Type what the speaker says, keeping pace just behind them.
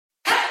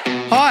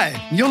Hi,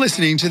 you're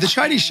listening to The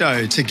Tradie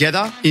Show,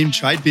 Together in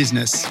Trade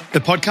Business,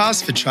 the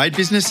podcast for trade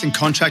business and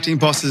contracting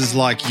bosses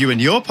like you and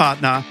your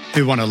partner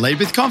who want to lead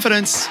with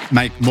confidence,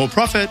 make more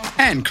profit,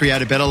 and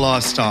create a better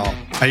lifestyle.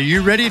 Are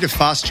you ready to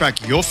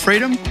fast-track your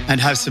freedom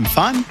and have some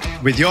fun?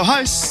 With your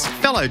hosts,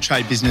 fellow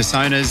trade business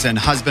owners and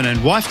husband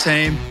and wife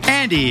team,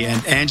 Andy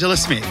and Angela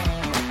Smith.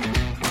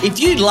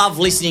 If you love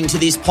listening to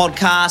this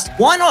podcast,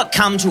 why not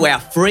come to our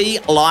free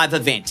live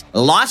event,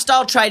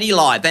 Lifestyle Tradie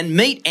Live, and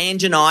meet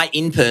Ange and I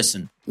in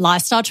person.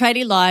 Lifestyle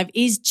Tradie Live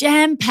is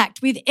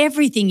jam-packed with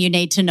everything you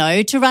need to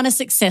know to run a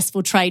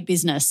successful trade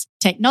business.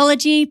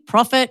 Technology,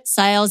 profit,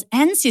 sales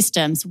and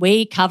systems,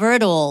 we cover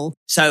it all.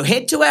 So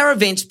head to our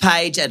events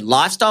page at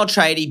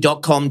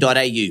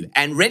lifestyletradie.com.au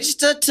and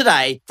register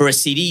today for a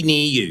city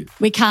near you.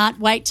 We can't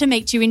wait to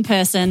meet you in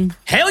person.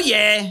 Hell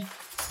yeah!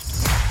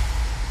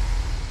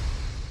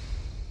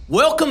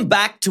 Welcome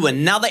back to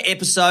another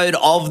episode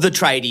of The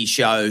Tradie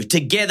Show,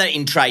 Together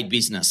in Trade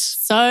Business.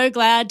 So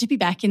glad to be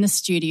back in the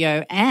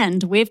studio,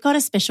 and we've got a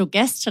special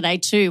guest today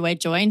too. We're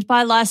joined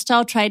by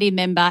Lifestyle Tradie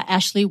member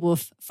Ashley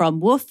Wolf from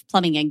Wolf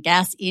Plumbing and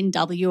Gas in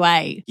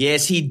WA.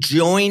 Yes, he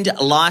joined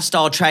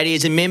Lifestyle Tradie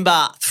as a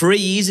member 3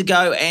 years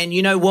ago, and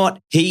you know what?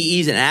 He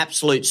is an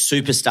absolute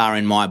superstar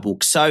in my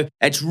book. So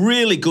it's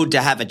really good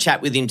to have a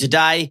chat with him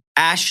today.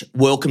 Ash,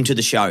 welcome to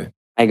the show.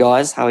 Hey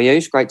guys, how are you?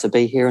 It's great to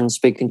be here and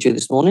speaking to you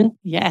this morning.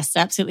 Yes,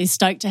 absolutely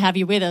stoked to have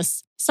you with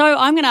us. So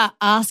I'm going to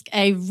ask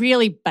a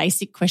really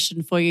basic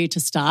question for you to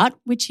start,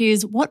 which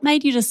is what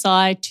made you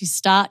decide to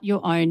start your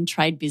own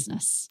trade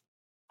business?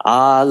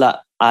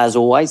 As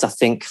always, I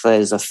think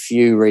there's a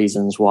few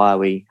reasons why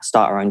we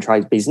start our own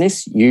trade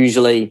business.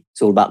 Usually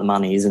it's all about the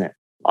money, isn't it?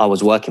 I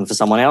was working for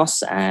someone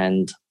else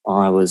and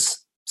I was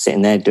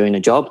sitting there doing a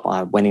job.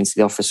 I went into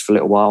the office for a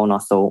little while and I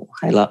thought,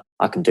 hey, look,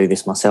 I can do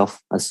this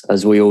myself,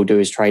 as we all do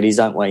as tradies,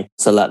 don't we?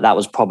 So that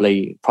was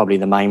probably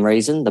the main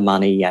reason, the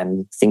money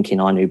and thinking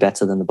I knew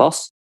better than the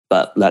boss.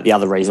 But the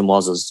other reason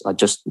was I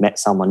just met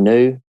someone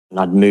new and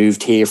I'd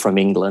moved here from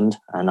England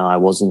and I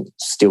wasn't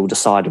still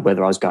decided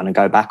whether I was going to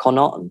go back or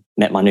not, and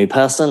met my new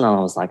person and I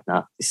was like,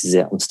 nah, this is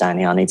it. I'm staying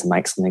here. I need to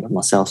make something of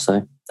myself.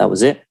 So that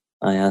was it.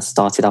 I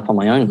started up on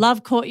my own.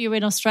 Love caught you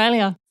in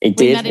Australia. It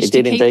did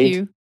indeed.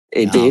 You.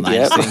 It did, mate,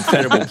 yeah. It's an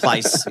incredible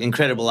place,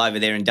 incredible over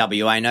there in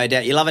WA, no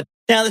doubt. You love it.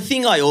 Now, the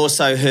thing I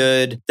also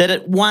heard that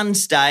at one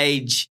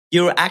stage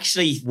you were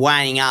actually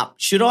weighing up,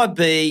 should I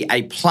be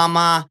a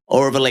plumber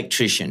or an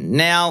electrician?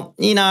 Now,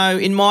 you know,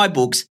 in my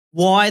books,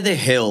 why the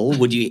hell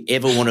would you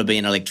ever want to be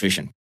an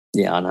electrician?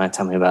 Yeah, I know.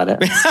 Tell me about it.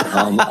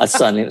 I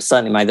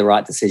certainly made the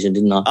right decision,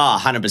 didn't I?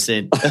 Oh,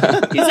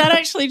 100%. Is that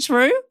actually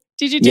true?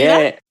 Did you do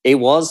that? Yeah, it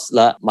was.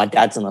 My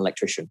dad's an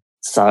electrician.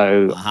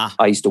 So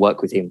I used to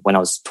work with him when I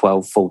was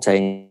 12,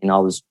 14. I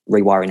was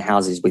rewiring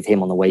houses with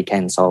him on the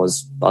weekend. So I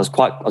was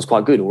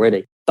quite good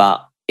already.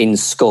 But in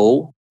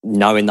school,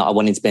 knowing that I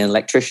wanted to be an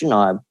electrician,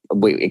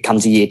 it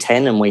comes to year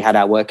 10 and we had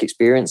our work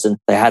experience and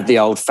they had the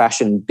old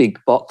fashioned big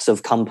box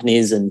of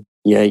companies and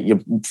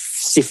you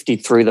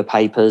sifted through the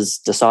papers,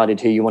 decided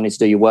who you wanted to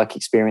do your work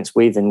experience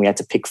with, and we had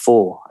to pick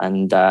 4.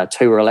 And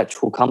 2 were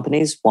electrical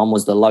companies. One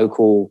was the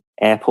local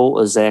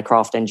airport as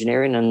aircraft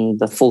engineering, and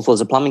the 4th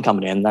was a plumbing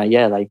company. And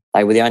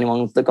they were the only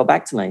ones that got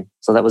back to me.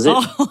 So that was it.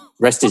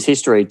 Rest is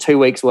history. 2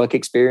 weeks work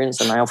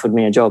experience and they offered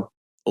me a job.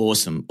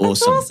 Awesome.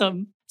 That's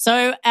awesome.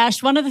 So,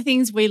 Ash, one of the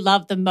things we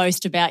love the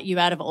most about you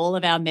out of all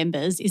of our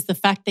members is the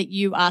fact that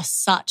you are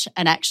such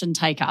an action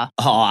taker.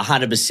 Oh,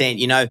 100%.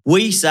 You know,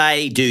 we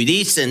say do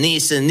this and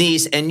this and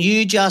this, and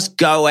you just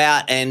go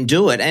out and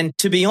do it. And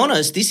to be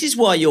honest, this is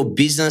why your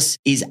business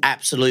is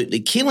absolutely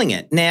killing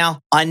it.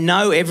 Now, I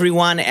know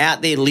everyone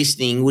out there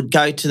listening would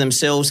go to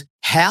themselves,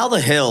 how the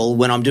hell,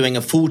 when I'm doing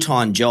a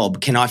full-time job,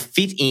 can I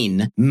fit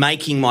in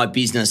making my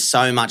business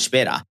so much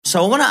better?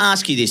 So I want to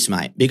ask you this,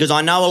 mate, because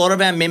I know a lot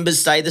of our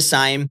members say the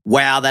same.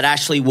 Wow, that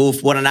Ashley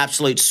Wolf, what an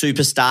absolute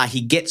superstar.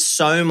 He gets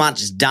so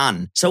much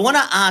done. So I want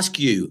to ask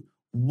you,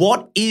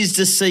 what is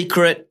the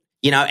secret,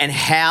 and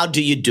how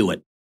do you do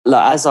it?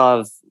 Look, as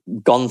I've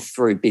gone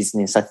through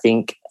business, I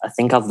think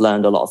I've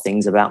learned a lot of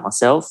things about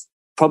myself.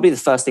 Probably the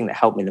first thing that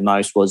helped me the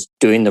most was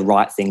doing the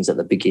right things at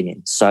the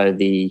beginning. So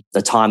the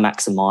time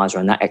maximizer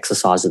and that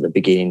exercise at the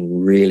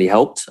beginning really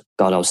helped.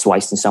 God, I was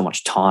wasting so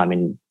much time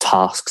in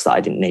tasks that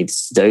I didn't need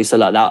to do. So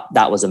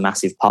that was a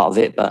massive part of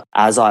it. But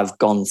as I've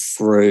gone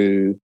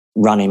through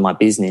running my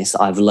business,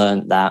 I've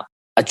learned that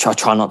I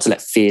try not to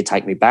let fear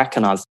take me back.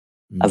 And I've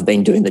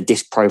been doing the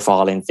disc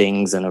profiling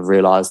things and I've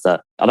realized that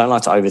I don't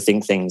like to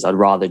overthink things. I'd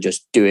rather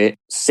just do it,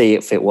 see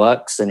if it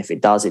works. And if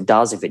it does, it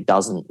does. If it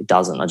doesn't, it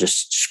doesn't. I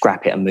just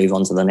scrap it and move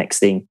on to the next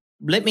thing.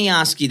 Let me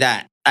ask you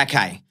that.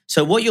 Okay.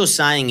 So what you're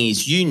saying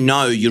is,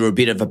 you're a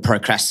bit of a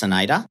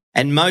procrastinator,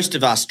 and most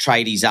of us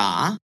tradies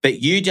are,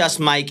 but you just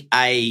make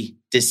a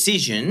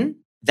decision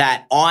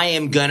that I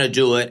am going to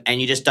do it and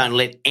you just don't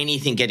let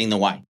anything get in the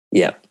way.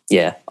 Yeah,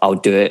 I'll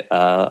do it,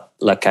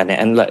 look at it.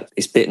 And look,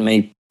 it's bitten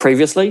me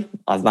previously.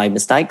 I've made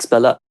mistakes,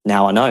 but look,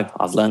 now I know.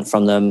 I've learned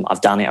from them. I've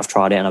done it. I've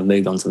tried it, and I've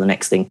moved on to the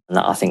next thing. And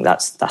I think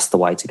that's the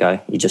way to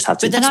go. You just have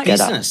to. But that's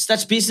business.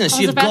 That's business.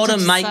 You've got to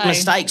make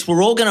mistakes.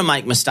 We're all going to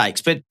make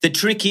mistakes. But the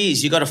trick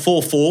is you've got to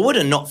fall forward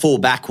and not fall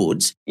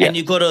backwards. Yeah. And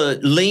you've got to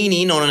lean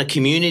in on a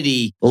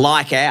community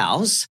like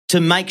ours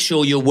to make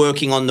sure you're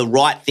working on the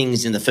right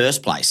things in the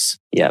first place.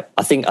 Yeah,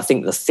 I think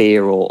the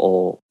fear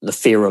or the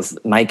fear of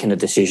making a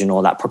decision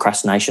or that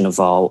procrastination of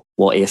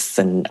what if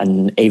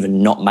and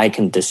even not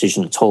making a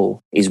decision at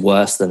all is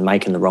worse than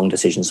making the wrong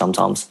decision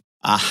sometimes.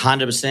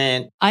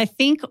 100%. I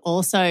think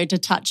also to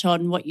touch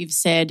on what you've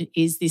said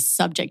is this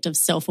subject of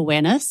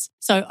self-awareness.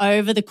 So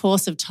over the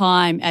course of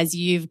time, as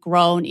you've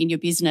grown in your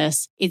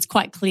business, it's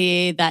quite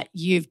clear that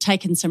you've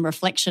taken some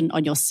reflection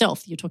on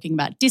yourself. You're talking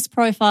about disc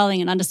profiling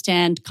and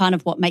understand kind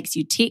of what makes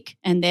you tick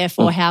and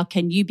therefore how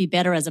can you be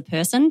better as a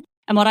person.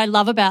 And what I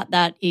love about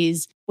that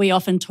is we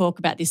often talk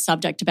about this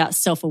subject about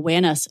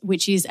self-awareness,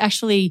 which is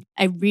actually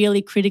a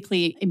really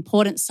critically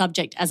important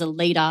subject as a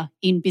leader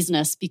in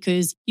business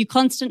because you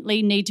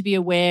constantly need to be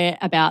aware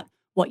about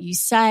what you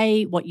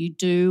say, what you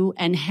do,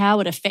 and how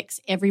it affects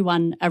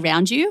everyone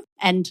around you.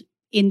 And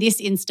in this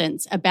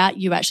instance, about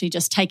you actually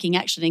just taking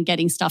action and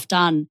getting stuff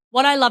done.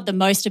 What I love the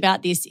most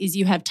about this is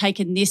you have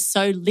taken this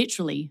so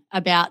literally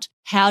about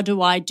how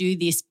do I do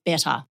this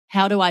better?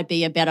 How do I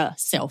be a better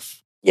self?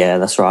 Yeah,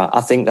 that's right.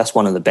 I think that's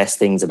one of the best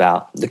things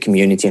about the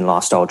community and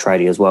lifestyle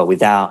tradie as well.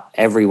 Without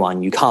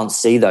everyone, you can't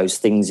see those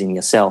things in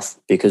yourself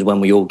because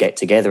when we all get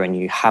together and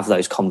you have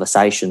those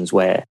conversations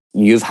where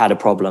you've had a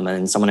problem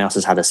and someone else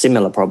has had a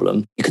similar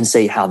problem, you can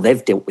see how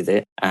they've dealt with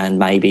it and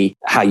maybe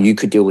how you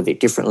could deal with it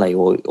differently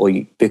or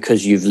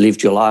because you've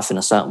lived your life in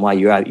a certain way,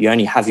 you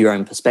only have your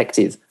own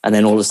perspective. And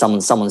then all of a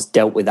sudden, someone's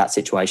dealt with that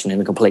situation in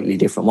a completely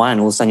different way. And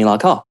all of a sudden you're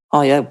like, oh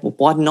yeah,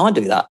 why didn't I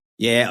do that?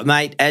 Yeah,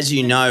 mate, as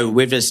you know,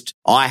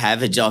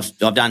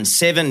 I've done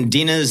 7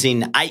 dinners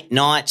in 8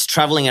 nights,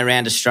 travelling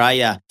around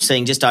Australia,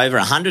 seeing just over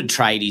 100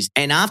 tradies.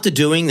 And after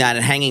doing that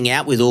and hanging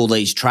out with all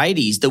these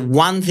tradies, the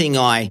one thing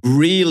I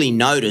really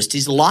noticed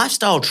is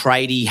Lifestyle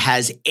Tradie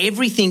has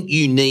everything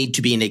you need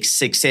to be in a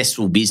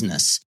successful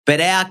business. But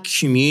our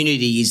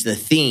community is the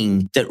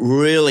thing that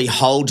really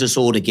holds us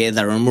all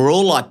together and we're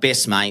all like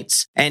best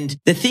mates. And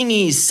the thing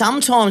is,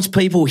 sometimes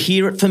people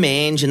hear it from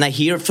Ange and they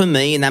hear it from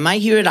me and they may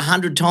hear it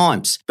 100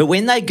 times. But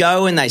when they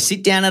go and they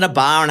sit down at a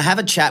bar and have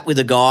a chat with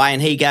a guy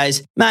and he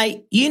goes,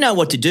 mate, you know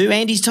what to do.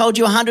 Andy's told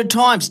you 100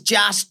 times,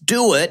 just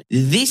do it.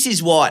 This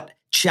is what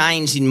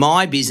changed in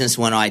my business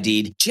when I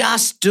did.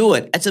 Just do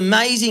it. It's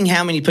amazing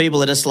how many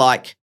people are just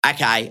like,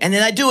 okay. And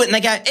then they do it and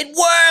they go, it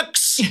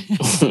works.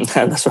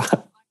 That's right.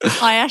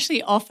 I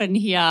actually often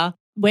hear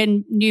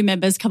when new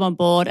members come on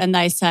board and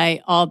they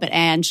say, oh, but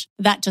Ange,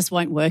 that just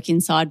won't work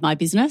inside my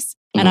business.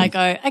 And I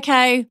go,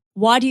 okay,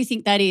 why do you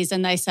think that is?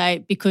 And they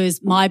say,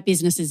 because my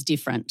business is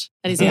different.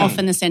 That is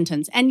often the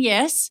sentence. And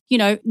yes,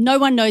 no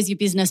one knows your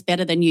business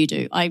better than you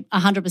do. I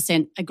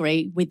 100%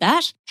 agree with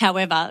that.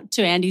 However,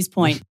 to Andy's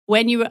point,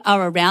 when you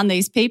are around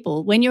these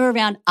people, when you're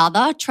around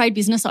other trade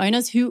business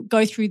owners who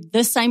go through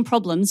the same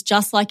problems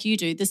just like you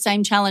do, the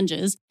same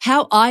challenges,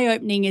 how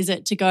eye-opening is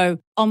it to go,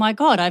 oh my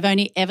God, I've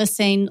only ever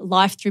seen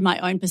life through my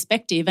own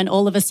perspective. And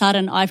all of a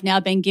sudden, I've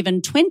now been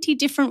given 20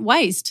 different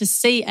ways to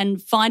see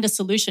and find a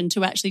solution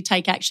to actually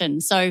take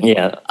action. So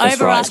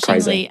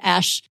overarchingly,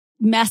 Ash,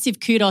 massive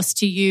kudos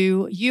to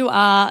you. You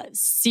are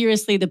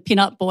seriously the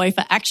pin-up boy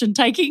for action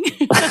taking.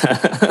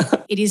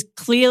 It is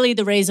clearly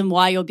the reason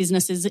why your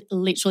business is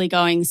literally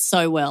going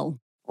so well.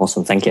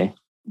 Awesome. Thank you.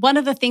 One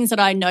of the things that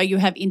I know you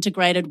have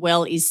integrated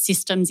well is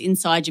systems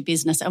inside your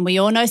business. And we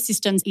all know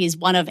systems is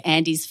one of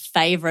Andy's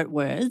favourite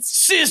words.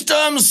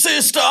 Systems.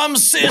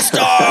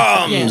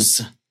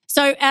 Yes.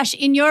 So, Ash,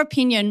 in your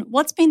opinion,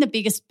 what's been the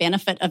biggest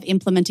benefit of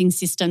implementing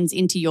systems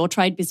into your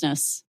trade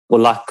business?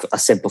 Well, like I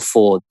said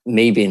before,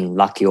 me being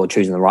lucky or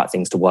choosing the right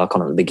things to work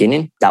on at the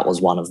beginning, that was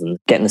one of them.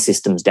 Getting the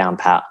systems down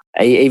pat,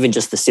 even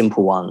just the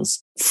simple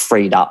ones,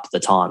 freed up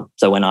the time.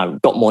 So when I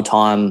got more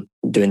time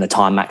doing the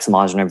time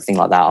maximizer and everything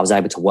like that, I was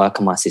able to work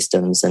on my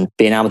systems, and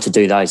being able to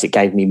do those, it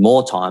gave me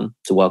more time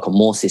to work on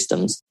more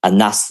systems. And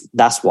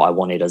that's what I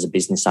wanted as a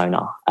business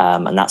owner.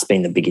 And that's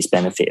been the biggest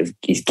benefit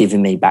is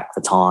giving me back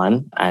the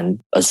time. And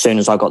as soon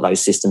as I got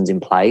those systems in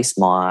place,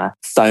 my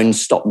phone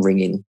stopped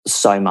ringing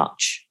so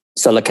much.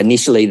 So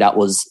initially that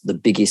was the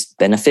biggest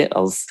benefit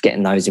of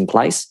getting those in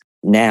place.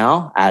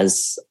 Now,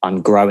 as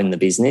I'm growing the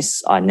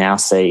business, I now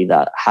see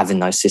that having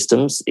those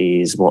systems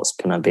is what's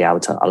going to be able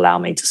to allow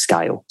me to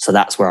scale. So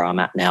that's where I'm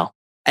at now.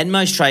 And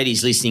most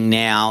tradies listening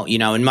now,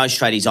 and most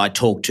tradies I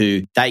talk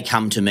to, they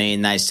come to me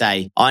and they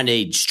say, I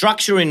need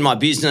structure in my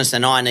business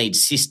and I need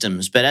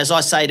systems. But as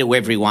I say to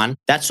everyone,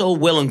 that's all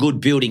well and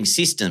good building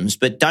systems,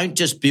 but don't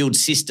just build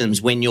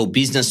systems when your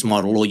business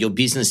model or your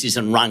business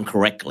isn't run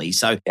correctly.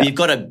 So you've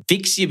got to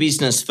fix your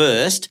business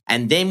first.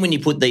 And then when you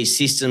put these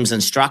systems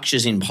and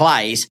structures in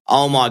place,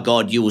 oh my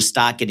God, you will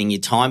start getting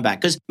your time back.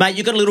 Because, mate,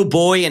 you've got a little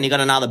boy and you've got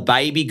another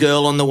baby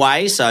girl on the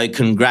way. So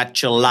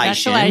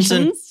congratulations.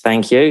 Congratulations.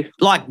 Thank you.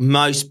 Like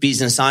most most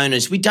business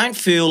owners, we don't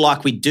feel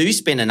like we do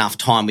spend enough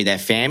time with our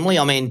family.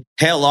 I mean,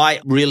 hell, I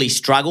really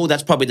struggled.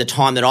 That's probably the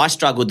time that I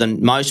struggled the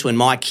most, when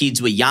my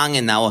kids were young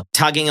and they were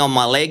tugging on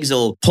my legs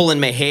or pulling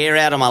my hair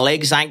out of my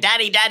legs saying,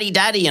 "Daddy, Daddy,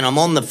 Daddy," and I'm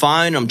on the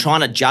phone, I'm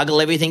trying to juggle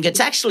everything. It's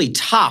actually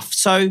tough.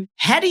 So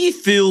how do you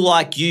feel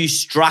like you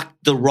struck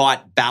the right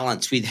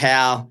balance with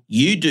how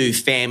you do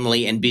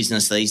family and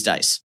business these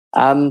days?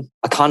 I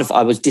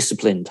was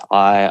disciplined.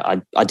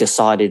 I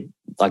decided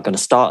I'm going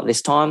to start at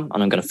this time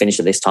and I'm going to finish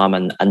at this time,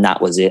 and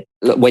that was it.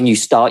 Look, when you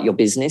start your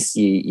business,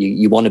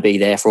 you want to be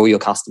there for all your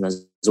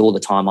customers all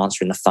the time,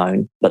 answering the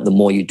phone. But the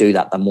more you do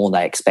that, the more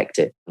they expect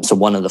it. So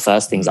one of the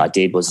first things I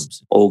did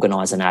was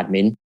organise an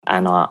admin,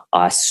 and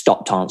I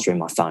stopped answering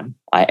my phone.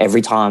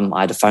 Every time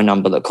I had a phone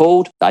number that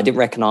called that I didn't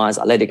recognise,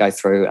 I let it go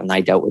through and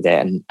they dealt with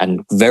it.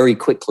 And very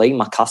quickly,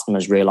 my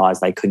customers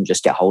realised they couldn't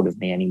just get hold of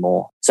me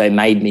anymore. So it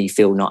made me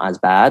feel not as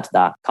bad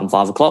that come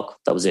 5 o'clock,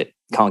 that was it.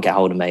 Can't get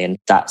hold of me. And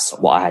that's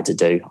what I had to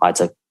do. I had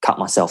to cut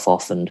myself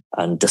off and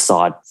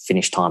decide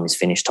finish time is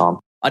finish time.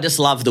 I just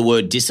love the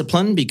word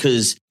discipline,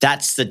 because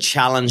that's the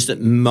challenge that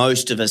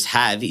most of us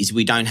have, is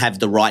we don't have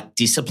the right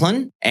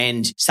discipline.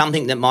 And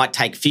something that might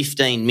take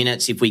 15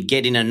 minutes, if we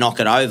get in and knock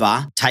it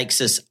over,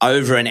 takes us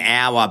over an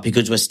hour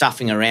because we're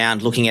stuffing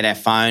around, looking at our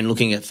phone,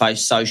 looking at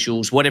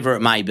socials, whatever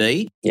it may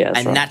be. Yeah,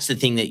 and that's the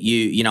thing that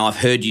I've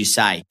heard you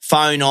say,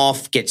 phone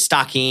off, get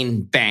stuck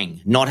in, bang,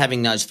 not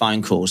having those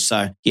phone calls.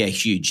 So yeah,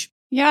 huge.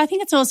 Yeah, I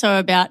think it's also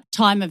about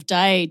time of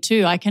day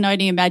too. I can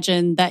only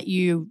imagine that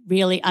you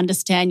really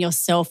understand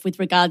yourself with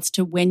regards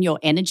to when your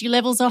energy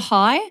levels are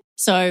high.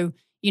 So,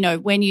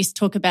 when you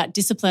talk about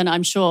discipline,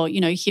 I'm sure,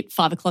 you hit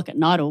 5 o'clock at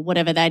night or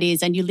whatever that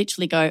is, and you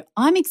literally go,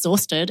 I'm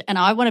exhausted and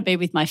I want to be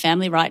with my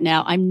family right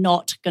now. I'm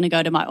not going to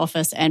go to my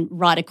office and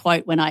write a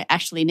quote when I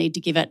actually need to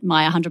give it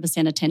my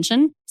 100%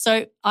 attention.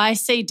 So I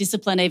see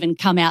discipline even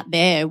come out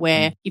there,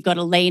 where you've got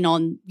to lean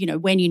on,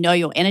 when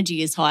your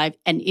energy is high.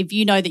 And if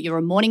you know that you're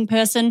a morning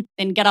person,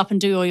 then get up and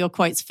do all your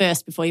quotes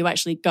first before you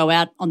actually go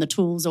out on the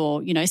tools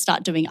or,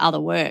 start doing other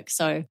work.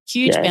 So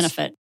huge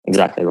benefit.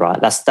 Exactly right.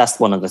 That's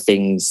one of the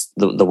things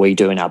that we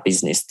do in our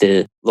business.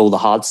 All the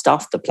hard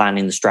stuff, the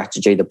planning, the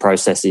strategy, the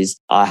processes.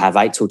 I have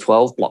 8 till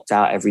 12 blocked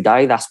out every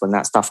day. That's when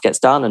that stuff gets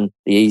done. And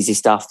the easy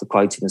stuff, the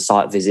quoting and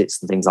site visits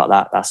and things like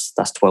that,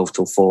 that's 12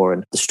 till 4.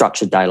 And the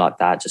structured day like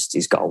that just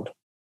is gold.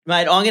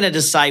 Mate, I'm going to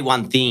just say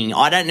one thing.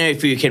 I don't know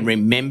if you can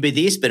remember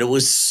this, but it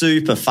was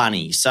super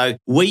funny. So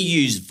we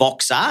use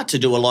Voxer to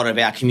do a lot of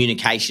our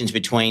communications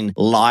between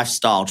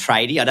Lifestyle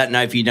Tradie. I don't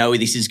know if you know where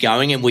this is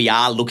going, and we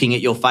are looking at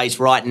your face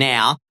right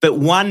now. But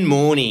one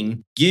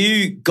morning,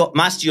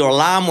 your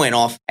alarm went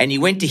off and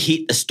you went to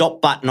hit the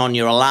stop button on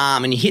your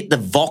alarm and you hit the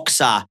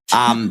Voxer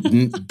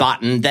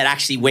button that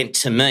actually went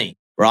to me,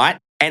 right?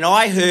 And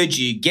I heard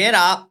you get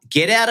up,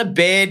 get out of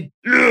bed,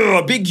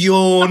 a big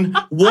yawn,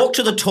 walk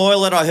to the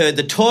toilet. I heard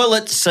the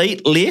toilet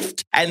seat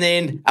lift, and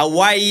then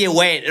away you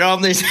went. And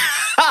I'm this,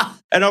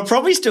 and I've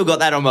probably still got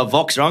that on my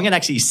Voxer. I'm going to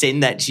actually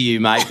send that to you,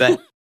 mate. But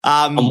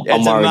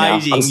it's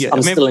amazing.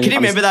 Can you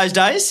remember those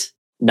days?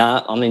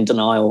 No, I'm in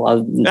denial.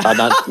 I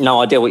don't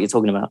no idea what you're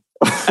talking about.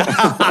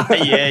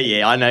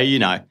 Yeah, I know you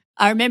know.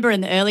 I remember in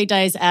the early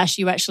days, Ash,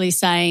 you actually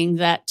saying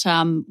that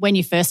when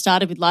you first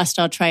started with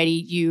Lifestyle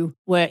Tradie, you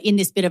were in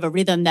this bit of a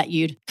rhythm that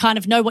you'd kind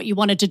of know what you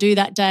wanted to do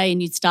that day and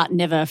you'd start and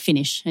never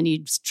finish, and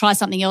you'd try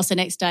something else the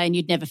next day and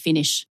you'd never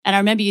finish. And I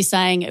remember you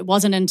saying it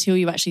wasn't until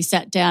you actually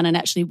sat down and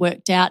actually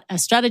worked out a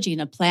strategy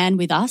and a plan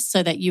with us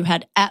so that you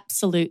had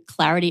absolute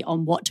clarity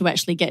on what to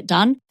actually get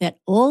done, that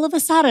all of a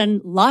sudden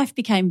life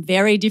became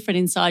very different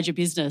inside your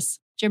business.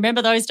 Do you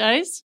remember those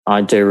days?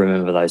 I do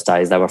remember those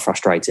days. They were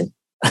frustrating.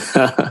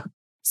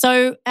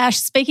 So, Ash,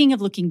 speaking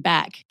of looking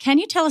back, can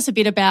you tell us a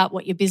bit about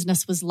what your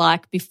business was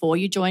like before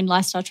you joined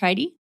Lifestyle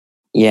Tradie?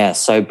 Yeah,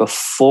 so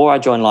before I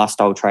joined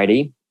Lifestyle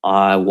Tradie,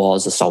 I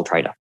was a sole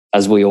trader,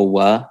 as we all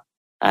were.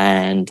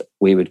 And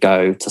we would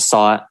go to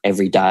site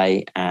every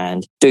day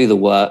and do the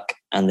work.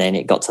 And then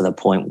it got to the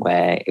point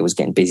where it was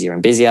getting busier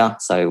and busier.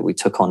 So we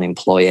took on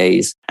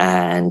employees,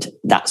 and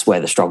that's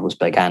where the struggles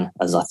began,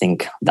 as I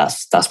think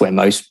that's where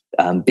most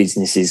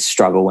businesses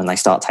struggle when they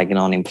start taking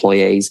on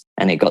employees.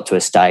 And it got to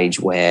a stage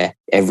where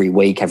every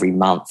week, every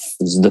month,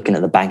 I was looking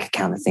at the bank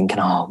account and thinking,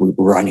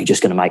 we're only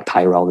just going to make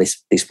payroll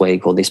this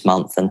week or this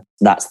month. And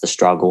that's the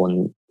struggle.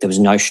 And there was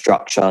no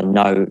structure,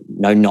 no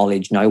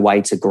knowledge, no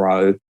way to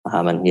grow.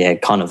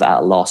 Kind of at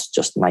a loss,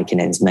 just making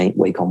ends meet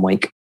week on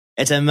week.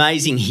 It's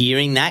amazing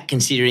hearing that,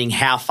 considering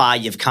how far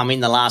you've come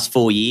in the last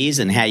 4 years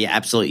and how you're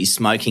absolutely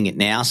smoking it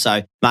now.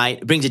 So, mate,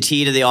 it brings a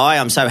tear to the eye.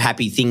 I'm so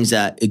happy things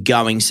are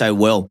going so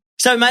well.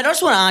 So, mate, I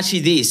just want to ask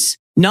you this.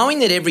 Knowing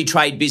that every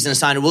trade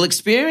business owner will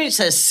experience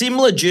a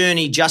similar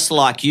journey just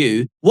like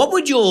you, what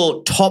would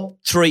your top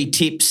 3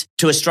 tips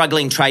to a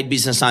struggling trade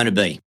business owner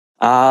be?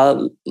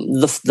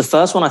 The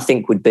first one I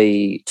think would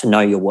be to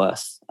know your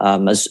worth.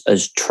 As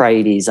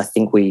tradies, I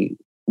think we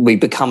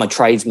become a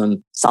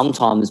tradesman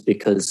sometimes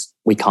because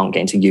we can't get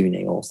into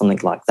uni or something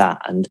like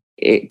that, and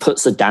it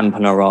puts a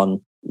dampener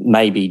on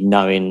maybe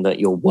knowing that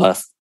you're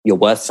worth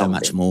something. So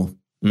much more.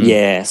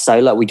 Yeah. So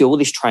look, we do all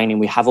this training,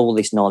 we have all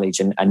this knowledge,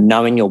 and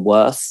knowing your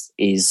worth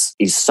is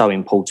so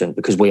important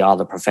because we are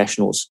the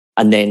professionals.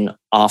 And then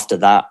after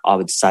that, I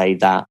would say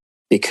that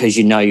because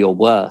you know your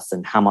worth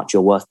and how much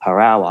you're worth per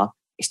hour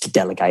is to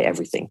delegate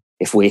everything.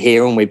 If we're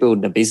here and we're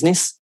building a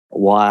business,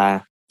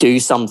 why do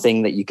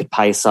something that you could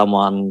pay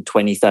someone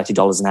 $20,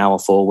 $30 an hour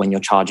for when you're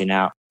charging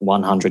out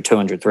 $100,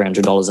 $200,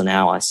 $300 an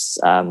hour?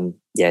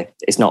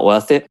 It's not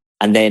worth it.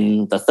 And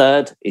then the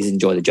third is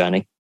enjoy the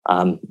journey.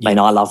 I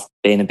love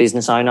being a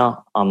business owner.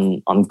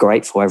 I'm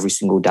grateful every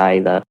single day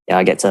that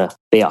I get to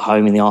be at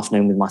home in the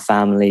afternoon with my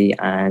family,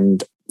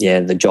 and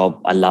the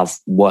job, I love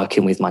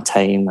working with my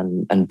team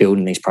and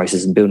building these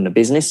processes and building a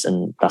business,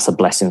 and that's a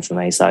blessing for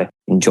me. So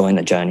enjoying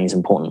the journey is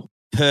important.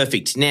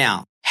 Perfect.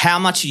 Now, how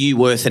much are you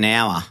worth an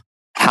hour?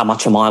 How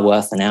much am I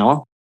worth an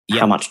hour? Yep.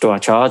 How much do I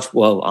charge?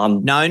 Well,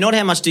 No, not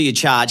how much do you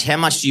charge. How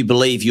much do you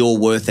believe you're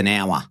worth an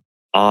hour?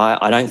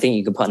 I don't think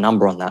you can put a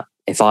number on that.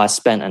 If I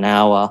spent an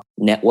hour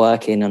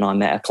networking and I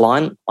met a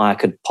client, I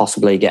could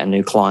possibly get a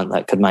new client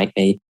that could make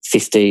me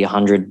 $50,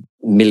 $100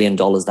 million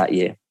that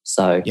year.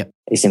 So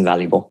It's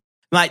invaluable.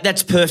 Mate,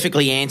 that's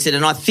perfectly answered.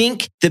 And I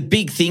think the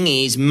big thing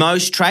is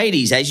most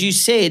tradies, as you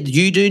said,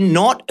 you do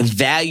not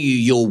value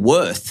your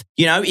worth.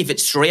 You know, if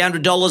it's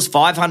 $300,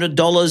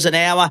 $500 an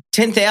hour,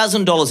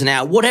 $10,000 an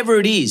hour, whatever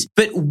it is.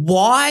 But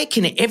why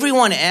can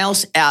everyone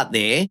else out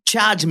there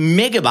charge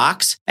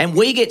megabucks and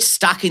we get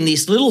stuck in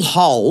this little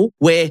hole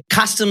where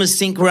customers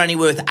think we're only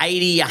worth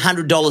 $80,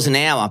 $100 an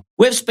hour?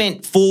 We've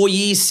spent 4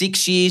 years,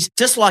 6 years,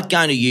 just like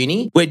going to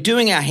uni. We're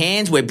doing our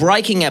hands, we're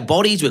breaking our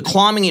bodies, we're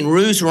climbing in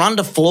roofs, we're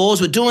under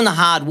floors, we're doing the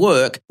hard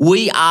work.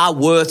 We are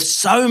worth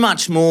so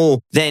much more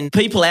than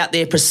people out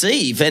there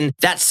perceive. And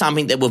that's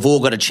something that we've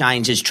all got to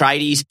change as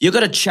tradies. You've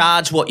got to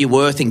charge what you're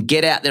worth and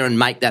get out there and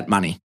make that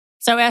money.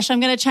 So Ash, I'm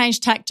going to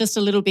change tack just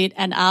a little bit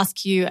and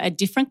ask you a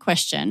different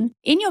question.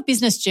 In your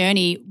business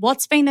journey,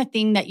 what's been the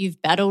thing that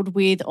you've battled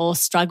with or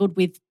struggled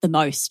with the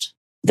most?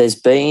 There's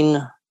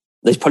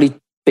probably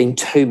been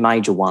two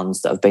major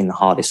ones that have been the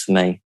hardest for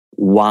me.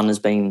 One has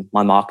been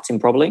my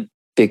marketing, probably,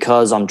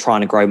 because I'm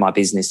trying to grow my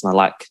business and I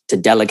like to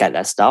delegate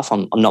that stuff.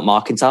 I'm not a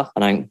marketer. I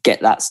don't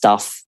get that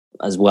stuff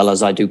as well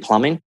as I do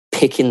plumbing.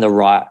 Picking the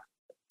right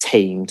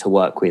team to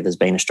work with has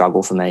been a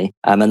struggle for me.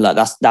 And look,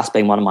 that's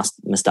been one of my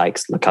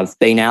mistakes. Look, I've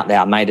been out there,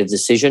 I made a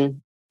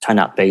decision,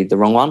 turned out to be the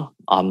wrong one.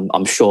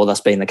 I'm sure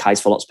that's been the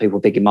case for lots of people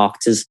picking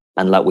marketers.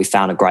 And look, we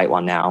found a great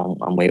one now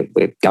and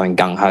we're going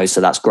gung-ho, so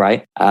that's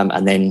great.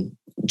 And then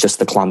just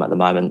the climate at the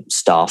moment,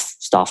 staff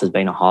has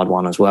been a hard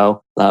one as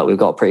well. We've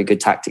got a pretty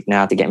good tactic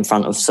now to get in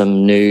front of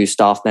some new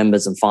staff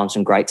members and find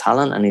some great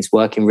talent, and it's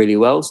working really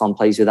well. So I'm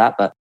pleased with that.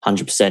 But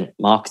 100%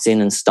 marketing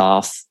and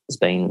staff has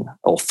been,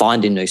 or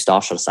finding new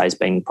staff, should I say, has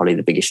been probably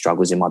the biggest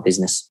struggles in my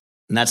business.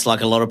 And that's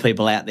like a lot of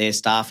people out there,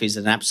 staff is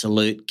an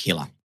absolute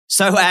killer.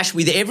 So Ash,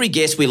 with every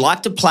guest, we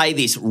like to play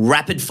this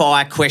rapid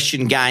fire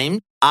question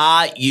game.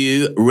 Are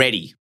you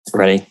ready?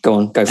 Ready. Go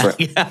on. Go for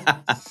it.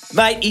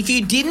 Mate, if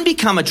you didn't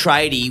become a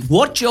tradie,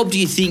 what job do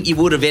you think you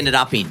would have ended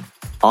up in?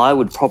 I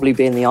would probably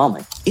be in the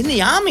army. In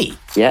the army?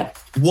 Yeah.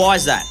 Why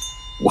is that?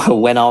 Well,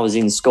 when I was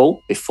in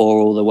school, before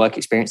all the work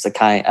experience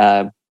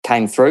that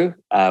came through,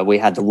 we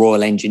had the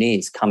Royal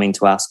Engineers come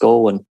into our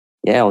school, and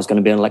I was going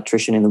to be an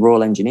electrician in the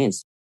Royal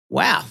Engineers.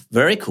 Wow.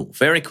 Very cool.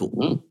 Very cool.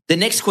 Mm. The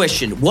next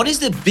question, what is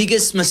the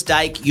biggest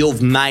mistake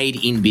you've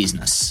made in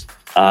business?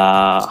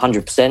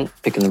 100%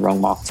 picking the wrong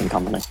marketing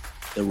company.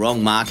 The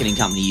wrong marketing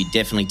company. You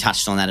definitely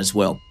touched on that as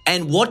well.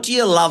 And what do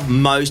you love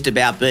most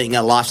about being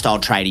a Lifestyle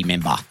Tradie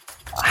member?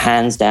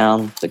 Hands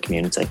down, the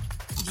community.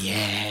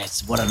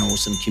 Yes, what an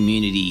awesome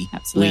community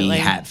Absolutely. We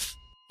have.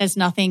 There's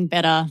nothing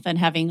better than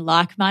having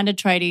like-minded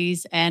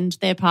tradies and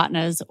their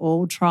partners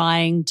all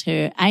trying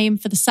to aim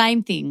for the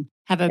same thing,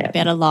 have a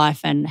better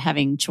life and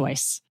having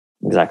choice.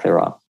 Exactly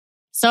right.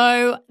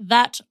 So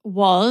that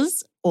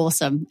was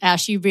awesome.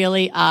 Ash, you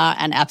really are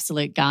an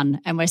absolute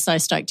gun, and we're so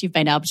stoked you've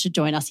been able to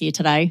join us here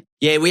today.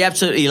 Yeah, we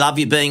absolutely love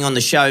you being on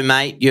the show,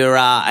 mate. You're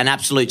an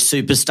absolute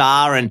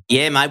superstar. And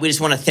mate, we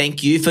just want to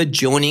thank you for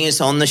joining us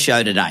on the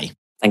show today.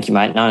 Thank you,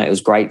 mate. No, it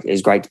was great. It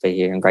was great to be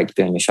here and great to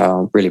be on your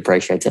show. I really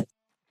appreciate it.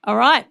 All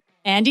right,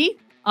 Andy,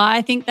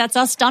 I think that's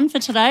us done for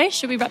today.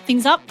 Should we wrap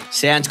things up?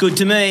 Sounds good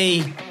to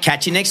me.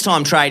 Catch you next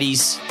time,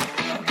 tradies.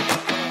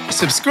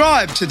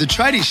 Subscribe to The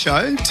Tradie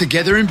Show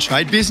Together in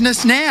Trade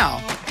Business now,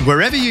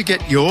 wherever you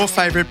get your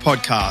favourite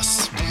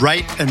podcasts.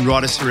 Rate and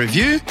write us a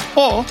review,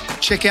 or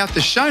check out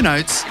the show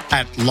notes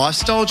at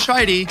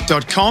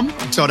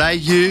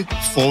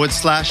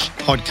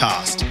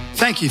lifestyletradie.com.au/podcast.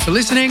 Thank you for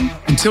listening.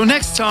 Until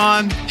next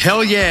time,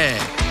 hell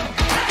yeah.